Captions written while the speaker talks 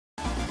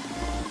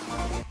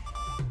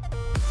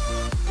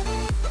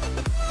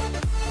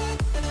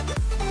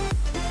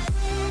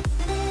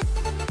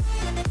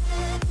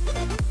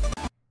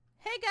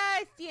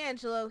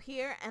D'Angelo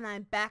here, and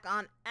I'm back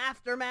on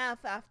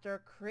Aftermath after a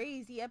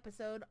crazy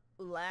episode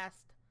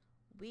last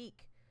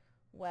week.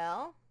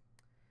 Well,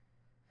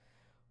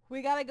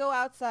 we gotta go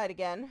outside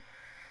again.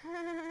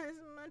 As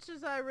much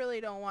as I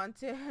really don't want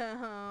to.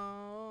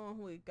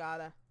 We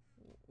gotta.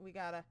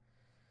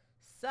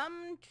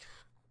 Some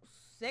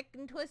sick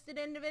and twisted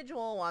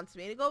individual wants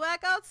me to go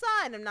back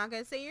outside. I'm not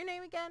gonna say your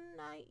name again.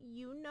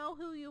 You know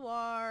who you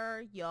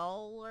are.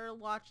 Y'all are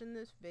watching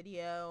this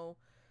video.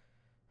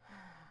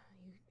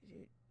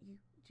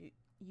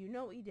 You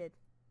know what you did.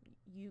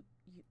 You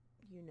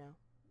know.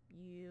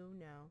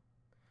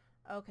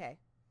 Okay.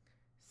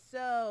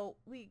 So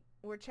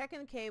we're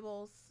checking the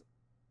cables,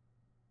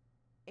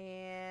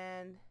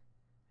 and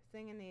the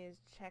thing I need is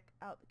check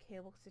out the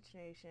cable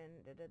situation.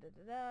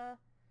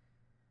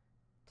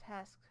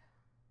 Task.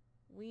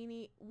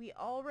 We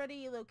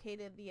already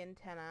located the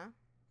antenna.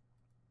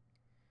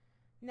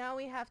 Now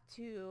we have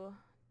to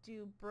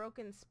do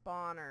broken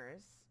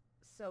spawners.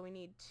 So we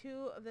need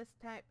 2 of this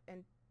type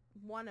and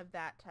 1 of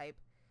that type.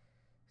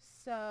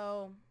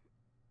 So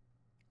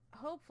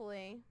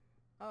hopefully,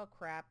 oh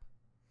crap,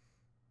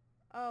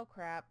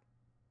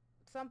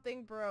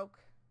 something broke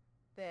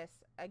this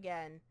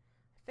again.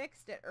 I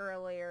fixed it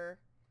earlier.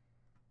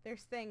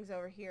 There's things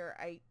over here.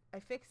 I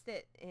fixed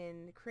it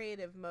in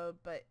creative mode,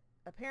 but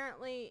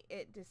apparently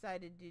it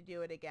decided to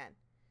do it again.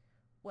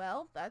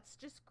 Well, that's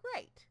just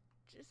great.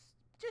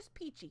 Just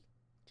peachy.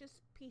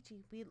 Just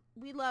peachy.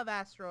 We love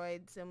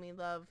asteroids, and we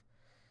love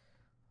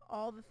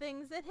all the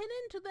things that hit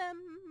into them.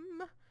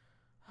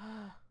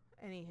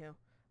 Anywho,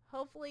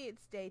 hopefully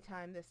it's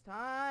daytime this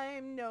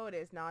time. No, it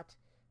is not.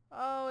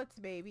 Oh, it's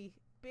baby.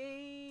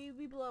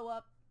 Baby blow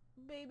up.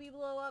 Baby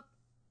blow up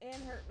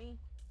and hurt me.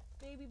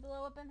 Baby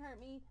blow up and hurt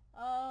me.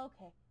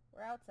 Okay,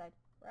 we're outside.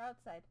 We're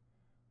outside.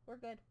 We're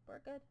good. We're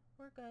good.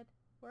 We're good.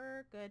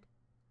 We're good.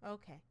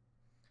 Okay.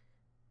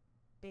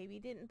 Baby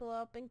didn't blow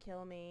up and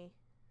kill me.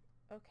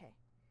 Okay.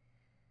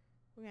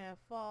 We're gonna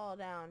fall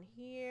down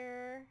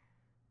here,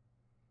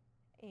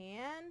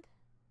 and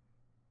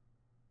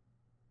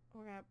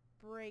we're gonna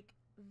break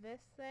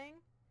this thing,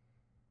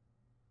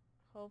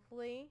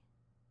 hopefully,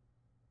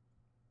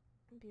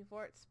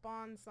 before it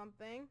spawns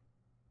something.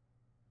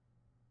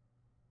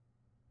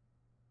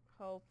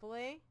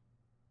 Hopefully.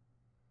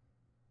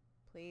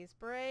 Please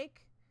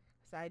break,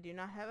 because I do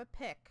not have a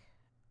pick.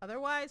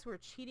 Otherwise, we're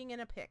cheating in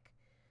a pick.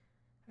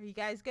 Are you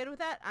guys good with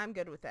that? I'm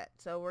good with that.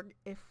 So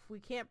if we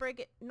can't break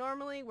it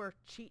normally, we're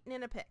cheating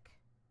in a pick.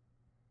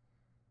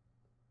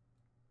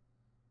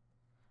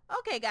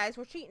 Okay, guys,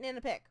 we're cheating in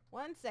a pick.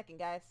 1 second,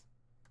 guys.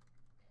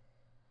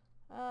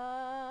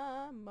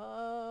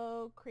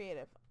 Mo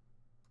creative.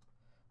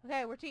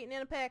 Okay, we're cheating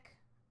in a pick.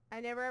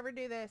 I never ever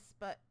do this,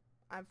 but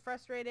I'm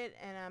frustrated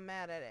and I'm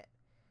mad at it.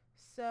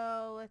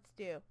 So let's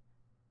do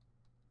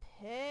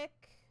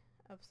pick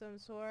of some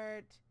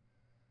sort.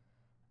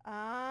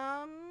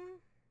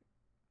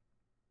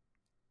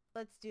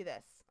 Let's do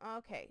this.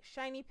 Okay,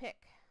 shiny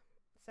pick.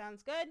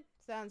 Sounds good?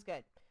 Sounds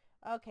good.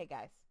 Okay,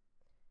 guys.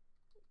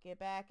 Get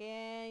back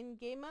in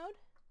game mode.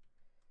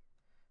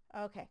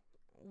 Okay.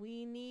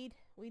 We need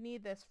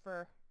this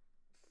for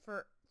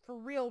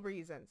real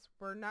reasons.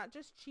 We're not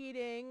just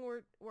cheating.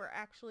 We're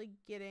actually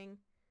getting.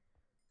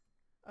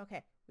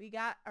 Okay, we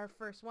got our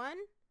first one.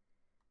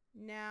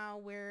 Now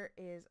where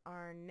is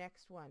our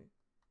next one?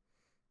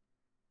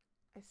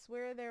 I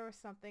swear there was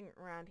something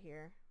around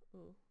here.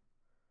 Ooh.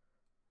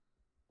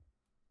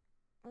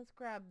 Let's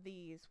grab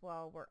these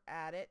while we're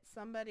at it.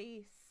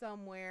 Somebody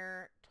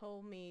somewhere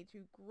told me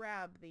to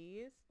grab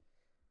these,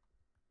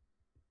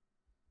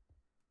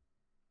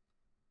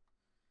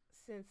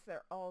 since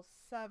they're all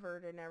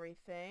severed and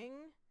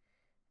everything,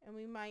 and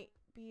we might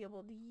be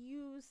able to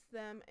use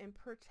them and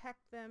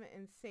protect them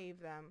and save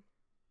them.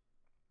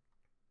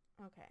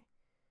 Okay.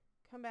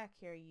 Come back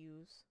here,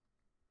 use.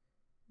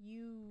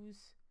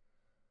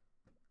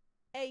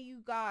 Hey,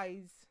 you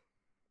guys.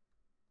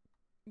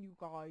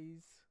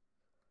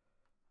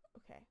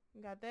 Okay,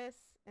 we got this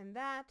and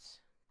that.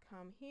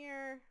 Come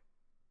here.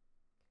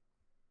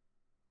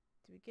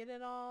 Did we get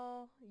it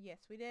all?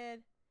 Yes, we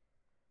did.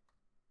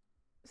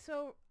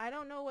 So, I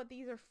don't know what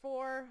these are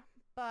for,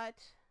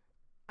 but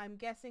I'm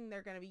guessing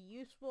they're going to be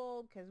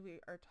useful because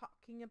we are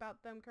talking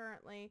about them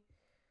currently.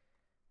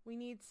 We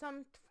need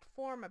some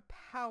form of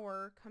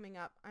power coming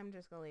up. I'm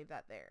just going to leave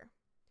that there.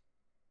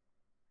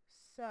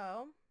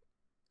 So,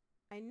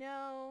 I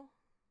know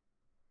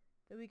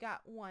that we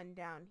got one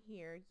down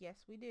here.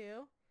 Yes, we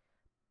do.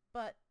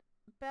 But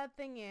bad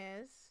thing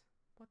is,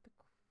 what the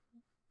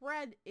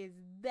crud is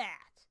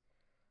that?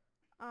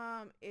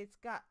 It's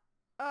got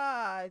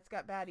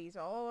baddies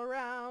all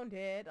around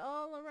it.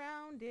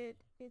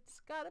 It's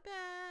got a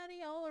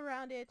baddie all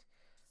around it.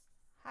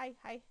 Hi.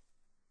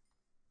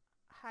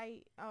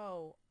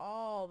 Oh,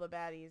 all the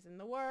baddies in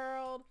the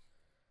world.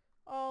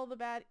 All the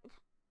bad.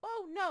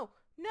 Oh, no.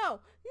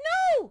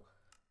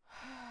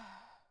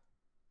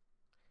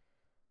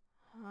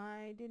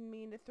 I didn't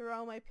mean to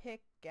throw my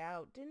pick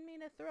out.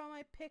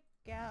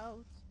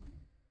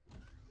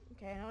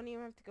 Okay, I don't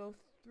even have to go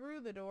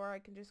through the door. I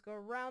can just go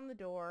around the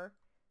door.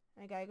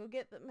 I gotta go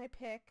get my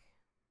pick.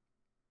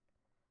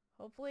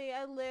 Hopefully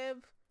I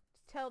live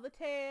to tell the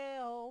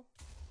tale.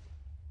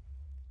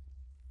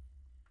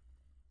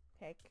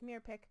 Okay, come here,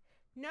 pick.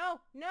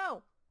 No,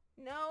 no,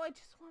 no, I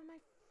just want my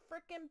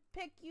frickin'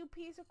 pick, you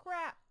piece of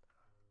crap.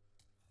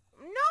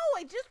 No,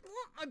 I just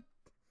want my...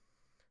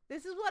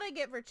 This is what I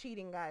get for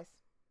cheating, guys.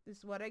 This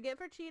is what I get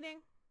for cheating.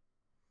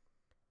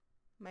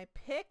 My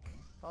pick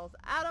falls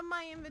out of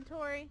my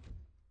inventory.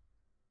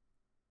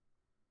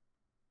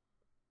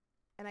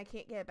 And I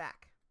can't get it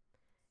back.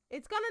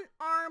 It's got an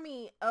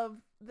army of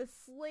the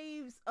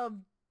slaves of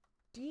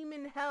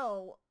demon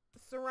hell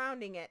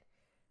surrounding it.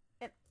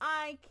 And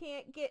I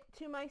can't get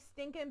to my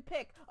stinking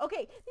pick.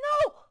 Okay,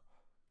 no!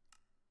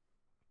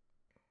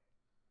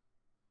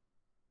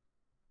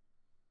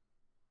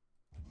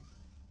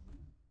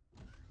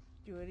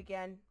 Do it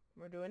again.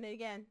 We're doing it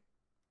again.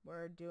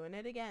 We're doing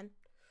it again.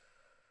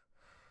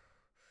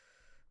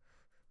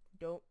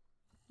 Don't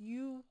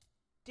you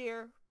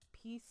dare,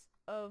 piece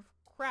of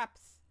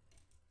craps.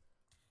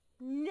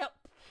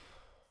 Nope.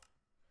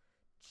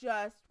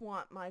 Just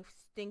want my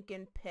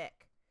stinking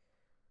pick.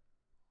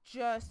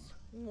 Just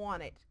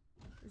want it.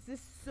 This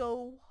is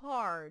so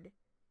hard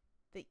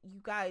that you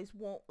guys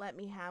won't let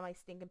me have my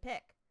stinking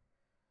pick.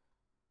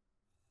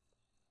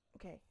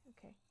 Okay,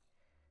 okay.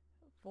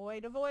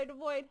 Avoid, avoid,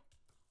 avoid.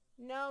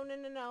 No, no,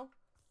 no, no.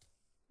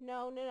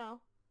 No, no, no.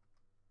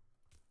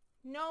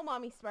 No,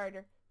 mommy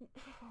spider.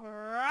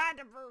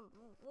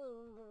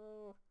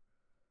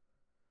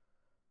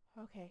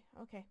 Okay,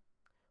 okay.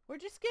 We're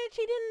just gonna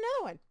cheat in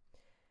another one.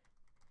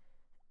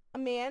 A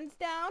man's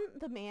down.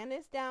 The man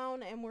is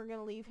down, and we're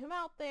gonna leave him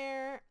out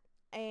there.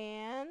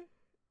 And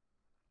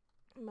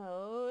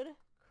mode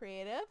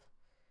creative,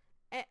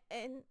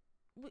 and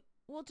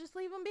we'll just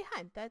leave him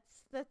behind.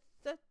 That's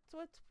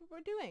what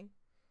we're doing.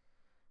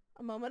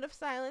 A moment of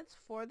silence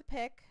for the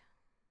pick.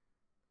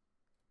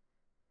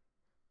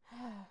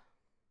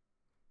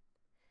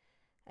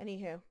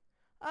 Anywho.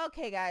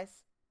 Okay,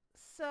 guys.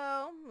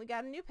 So, we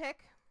got a new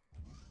pick.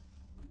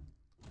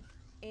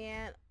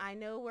 And I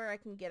know where I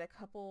can get a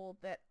couple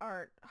that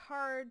aren't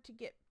hard to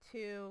get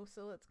to.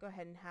 So, let's go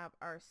ahead and have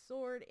our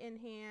sword in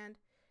hand.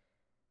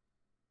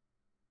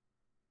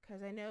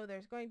 Because I know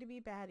there's going to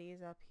be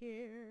baddies up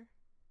here.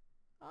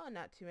 Oh,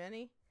 not too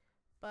many.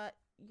 But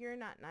you're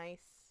not nice.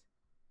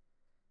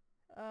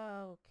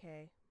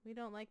 Okay. We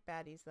don't like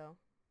baddies, though.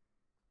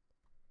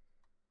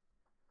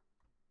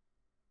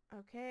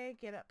 Okay,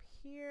 get up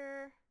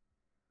here.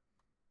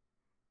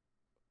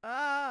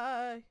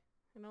 I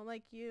don't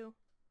like you.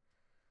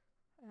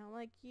 I don't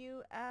like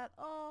you at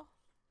all.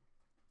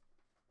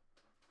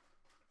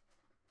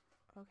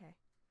 Okay.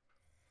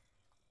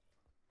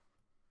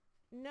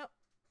 No.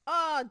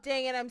 Oh,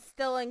 dang it. I'm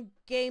still in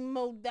game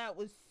mode. That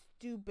was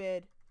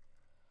stupid.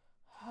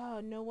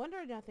 Oh, no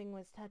wonder nothing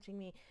was touching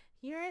me.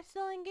 You're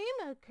still in game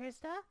mode,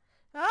 Krista.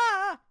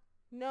 Ah!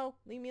 No,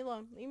 leave me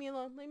alone. Leave me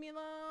alone. Leave me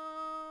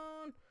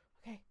alone.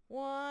 Okay,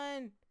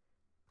 one.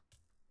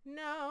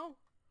 No.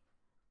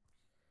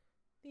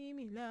 Leave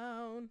me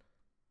alone.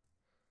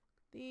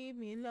 Leave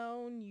me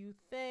alone, you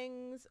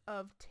things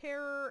of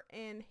terror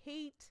and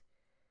hate.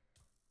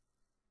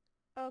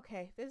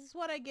 Okay, this is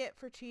what I get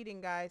for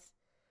cheating, guys.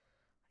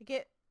 I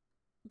get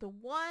the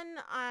one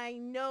I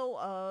know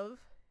of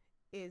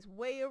is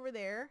way over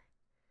there.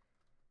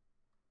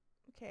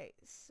 Okay,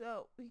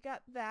 so we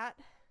got that.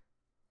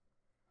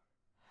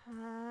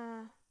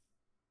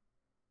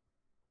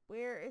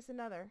 Where is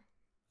another?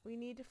 We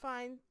need to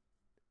find...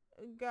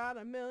 Got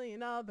a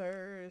million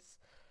others.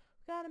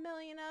 Got a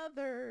million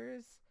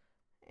others.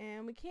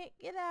 And we can't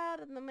get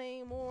out of them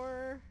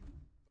anymore.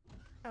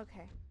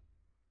 Okay.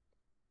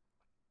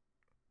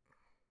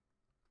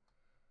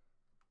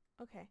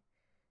 Okay.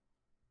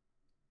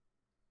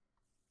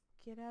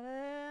 Get out of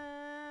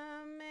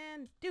them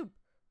and... Dude!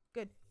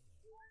 Good.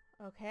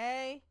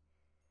 Okay.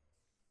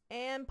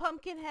 And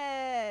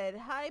Pumpkinhead.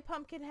 Hi,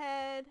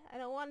 Pumpkinhead. I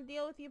don't want to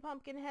deal with you,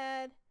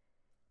 Pumpkinhead.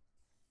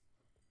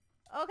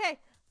 Okay.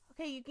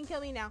 Okay, you can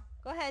kill me now.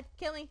 Go ahead.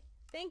 Kill me.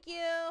 Thank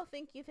you.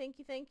 Thank you, thank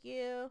you, thank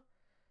you.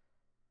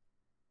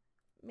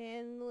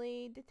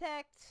 Manually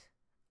detect.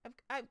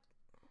 I've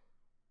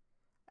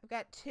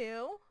got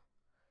 2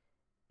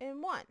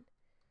 and 1.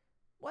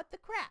 What the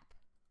crap?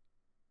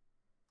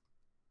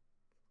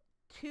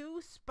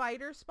 2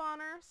 spider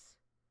spawners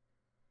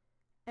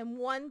and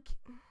 1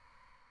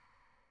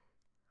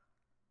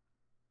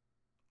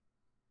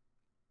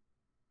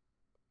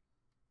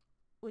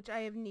 which I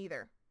have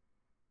neither.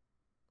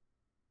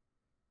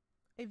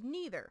 I have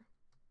neither.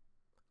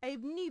 I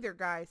have neither,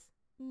 guys.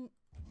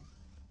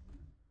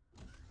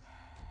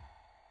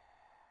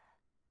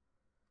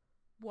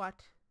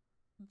 What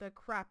the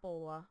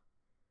crapola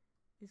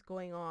is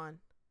going on?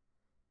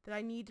 That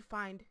I need to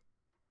find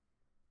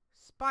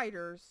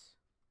spiders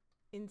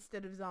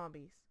instead of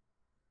zombies.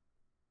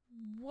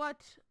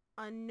 What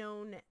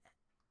unknown...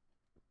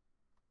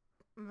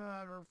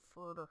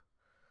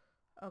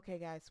 Okay,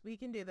 guys, we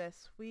can do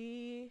this.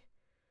 We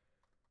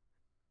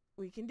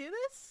can do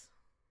this?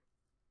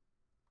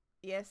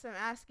 Yes, I'm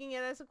asking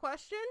it as a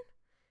question.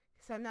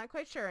 So I'm not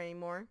quite sure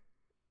anymore.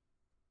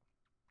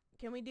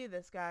 Can we do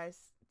this, guys?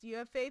 Do you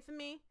have faith in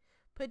me?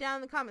 Put down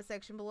in the comment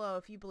section below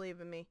if you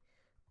believe in me.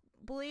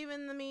 Believe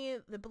in the me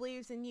that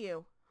believes in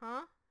you.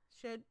 Huh?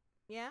 Should...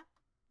 Yeah?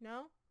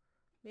 No?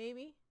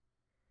 Maybe?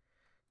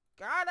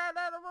 God,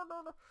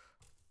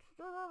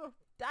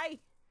 die!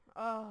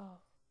 Oh.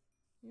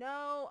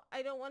 No,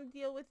 I don't want to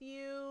deal with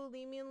you.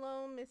 Leave me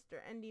alone, Mr.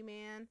 Endy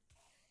Man.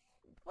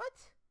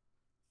 What?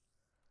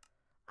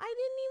 I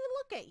didn't even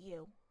look at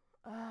you.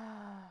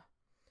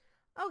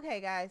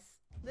 Okay, guys.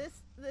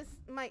 This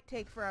might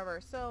take forever,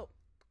 so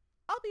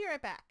I'll be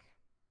right back.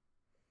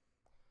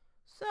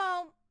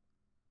 So,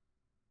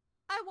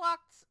 I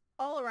walked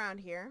all around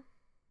here.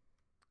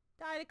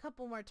 Died a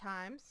couple more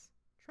times.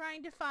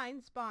 Trying to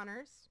find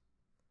spawners.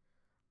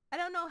 I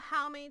don't know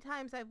how many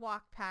times I've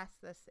walked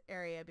past this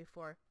area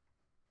before.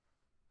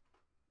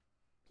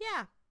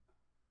 Yeah.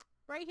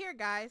 Right here,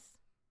 guys.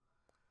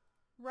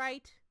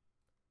 Right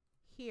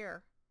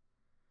here.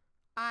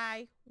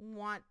 I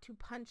want to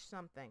punch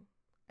something.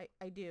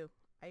 I do.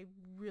 I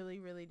really,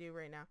 really do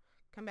right now.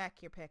 Come back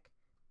here, Pick.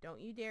 Don't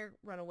you dare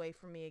run away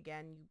from me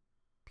again, you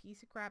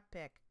piece of crap,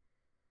 Pick.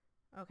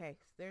 Okay,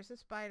 so there's a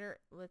spider.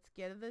 Let's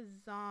get the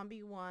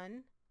zombie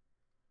one.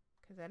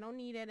 Because I don't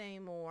need it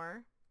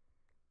anymore.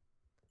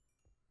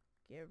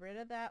 Get rid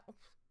of that.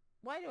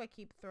 Why do I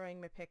keep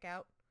throwing my pick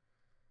out?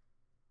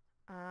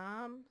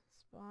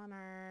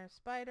 Spawner,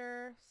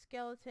 spider,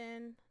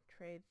 skeleton.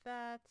 Trade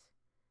that.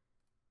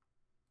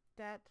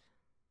 That.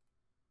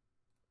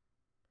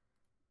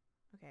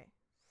 Okay.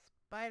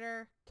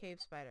 Spider, cave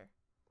spider.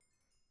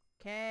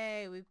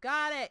 Okay, we've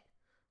got it.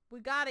 We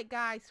got it,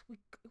 guys.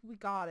 We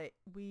got it.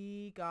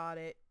 We got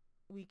it.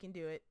 We can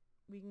do it.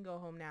 We can go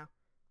home now.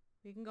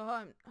 We can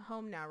go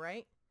home now,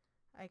 right?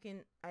 I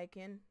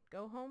can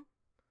go home?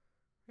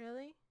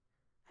 Really?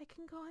 I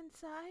can go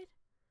inside?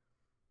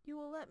 You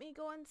will let me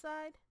go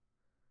inside?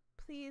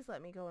 Please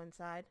let me go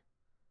inside.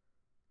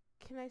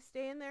 Can I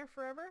stay in there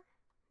forever?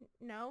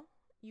 No?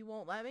 You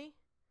won't let me?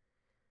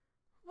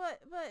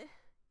 But,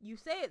 you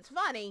say it's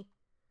funny.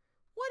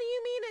 What do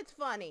you mean it's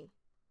funny?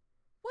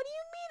 What do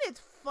you mean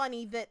it's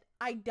funny that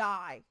I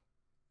die?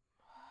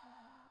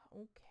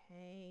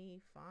 Okay,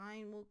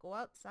 fine. We'll go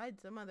outside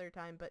some other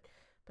time, but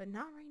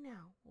not right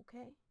now,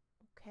 okay?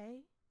 Okay?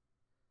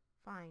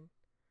 Fine.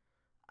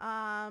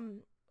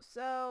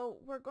 So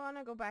we're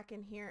gonna go back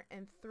in here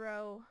and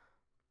throw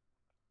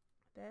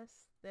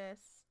this,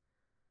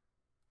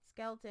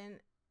 skeleton,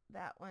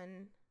 that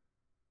one,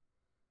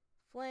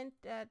 flint,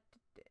 that,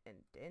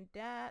 and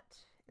that,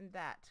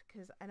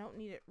 because I don't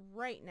need it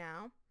right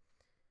now.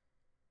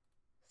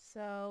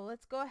 So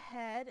let's go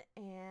ahead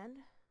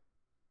and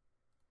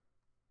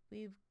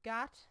we've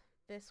got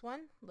this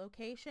one,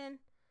 location,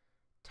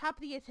 top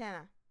of the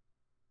antenna.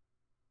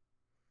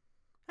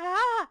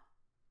 Ah!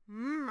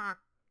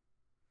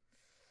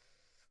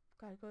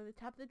 Gotta go to the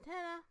top of the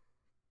antenna.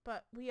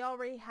 But we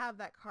already have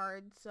that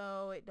card,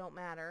 so it don't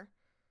matter.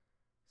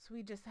 So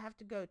we just have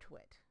to go to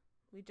it.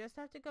 We just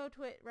have to go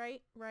to it,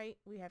 right? Right,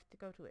 we have to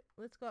go to it.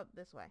 Let's go up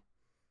this way.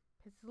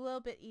 It's a little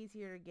bit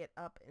easier to get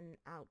up and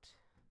out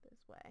this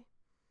way.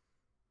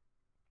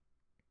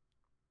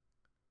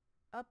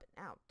 Up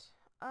and out.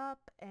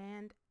 Up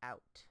and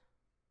out.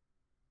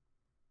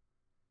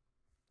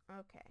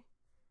 Okay.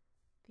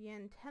 The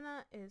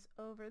antenna is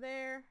over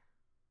there.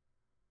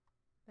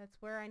 That's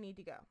where I need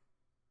to go.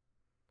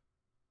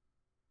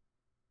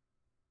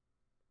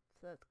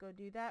 So let's go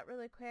do that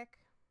really quick.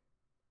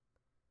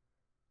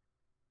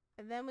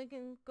 And then we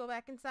can go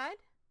back inside?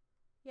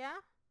 Yeah?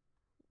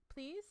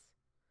 Please?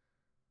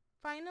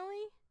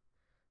 Finally?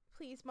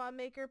 Please, Mod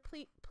Maker,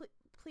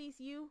 please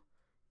you.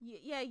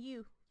 Yeah,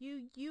 you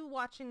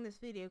watching this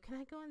video. Can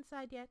I go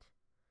inside yet?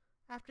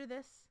 After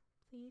this,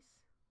 please?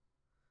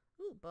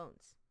 Ooh,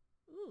 bones.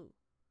 Ooh.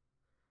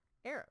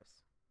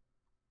 Arrows.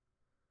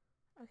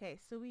 Okay,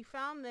 so we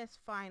found this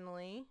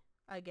finally.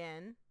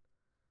 Again.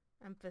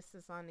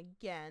 Emphasis on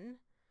again.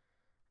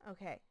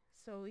 Okay,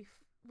 so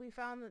we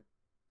found that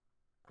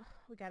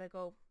we gotta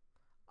go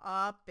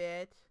up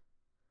it.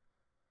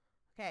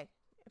 Okay,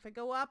 if I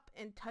go up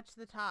and touch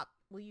the top,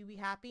 will you be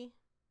happy?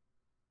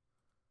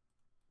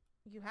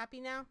 You happy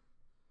now?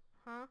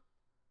 Huh?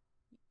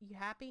 You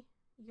happy?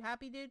 You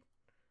happy, dude?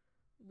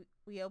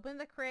 We opened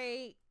the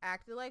crate,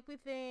 acted like we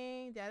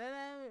think,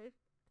 da-da-da.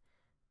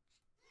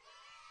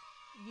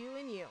 You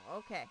and you.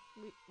 Okay,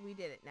 we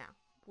did it now.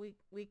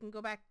 We can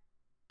go back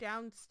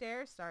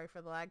downstairs. Sorry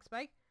for the lag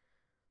spike.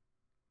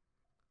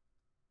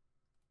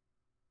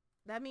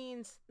 That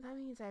means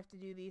I have to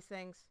do these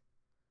things.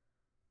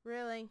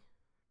 Really?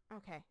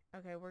 Okay.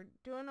 Okay, we're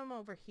doing them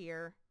over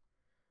here.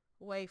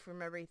 Away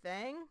from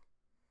everything.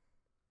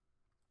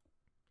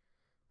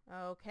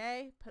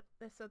 Okay, put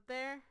this up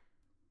there.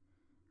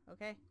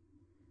 Okay.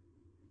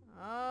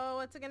 Oh,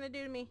 what's it gonna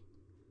do to me?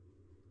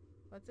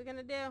 What's it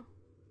gonna do?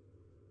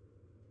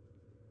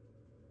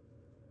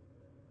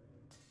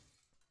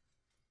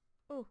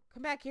 Oh,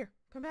 come back here.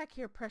 Come back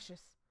here,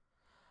 precious.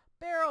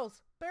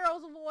 Barrels!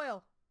 Barrels of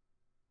oil!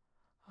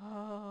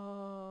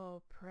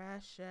 Oh,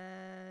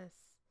 precious.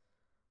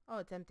 Oh,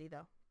 it's empty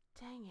though.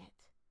 Dang it.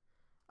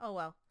 Oh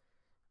well.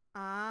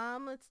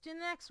 Let's do the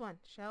next one,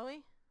 shall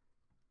we?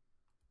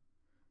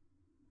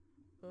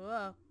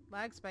 Whoa,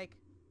 lag spike.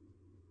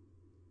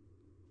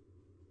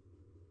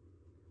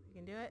 We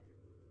can do it.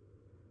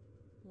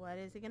 What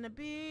is it gonna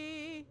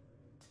be?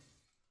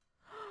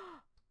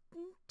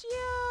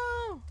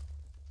 No!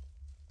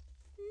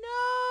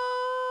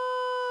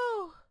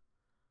 No!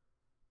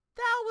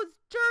 That was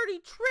dirty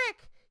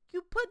trick!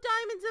 You put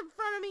diamonds in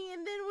front of me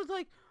and then it was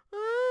like,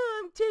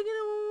 oh, I'm taking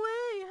them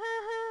away.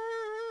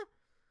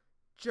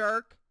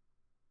 Jerk.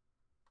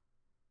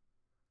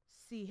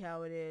 See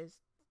how it is.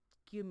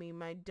 Give me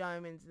my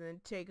diamonds and then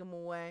take them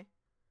away.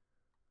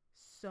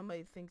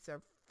 Somebody thinks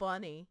they're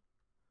funny.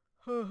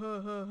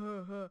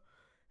 Anywho,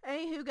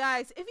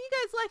 guys, if you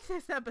guys like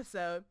this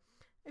episode,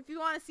 if you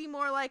want to see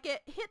more like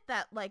it, hit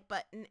that like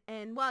button,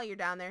 and while you're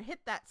down there,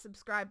 hit that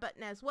subscribe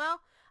button as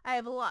well. I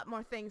have a lot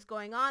more things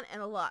going on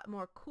and a lot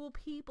more cool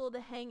people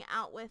to hang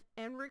out with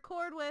and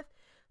record with,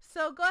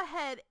 so go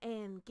ahead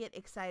and get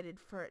excited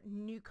for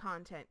new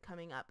content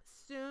coming up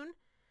soon.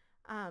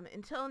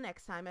 Until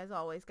next time, as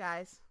always,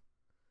 guys,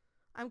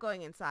 I'm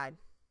going inside.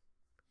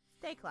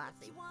 Stay classy.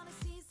 If you want to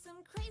see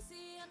some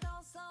crazy and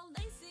also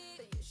lazy,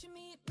 then you should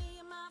meet me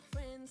and my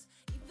friends.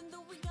 Even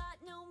though we got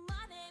no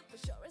money, for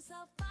sure it's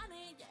so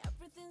funny. Yeah,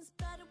 everything's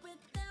better with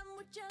them.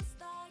 We're just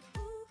like,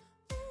 ooh,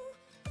 ooh,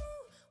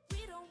 ooh.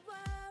 We don't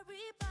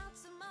worry about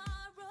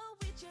tomorrow.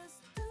 We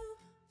just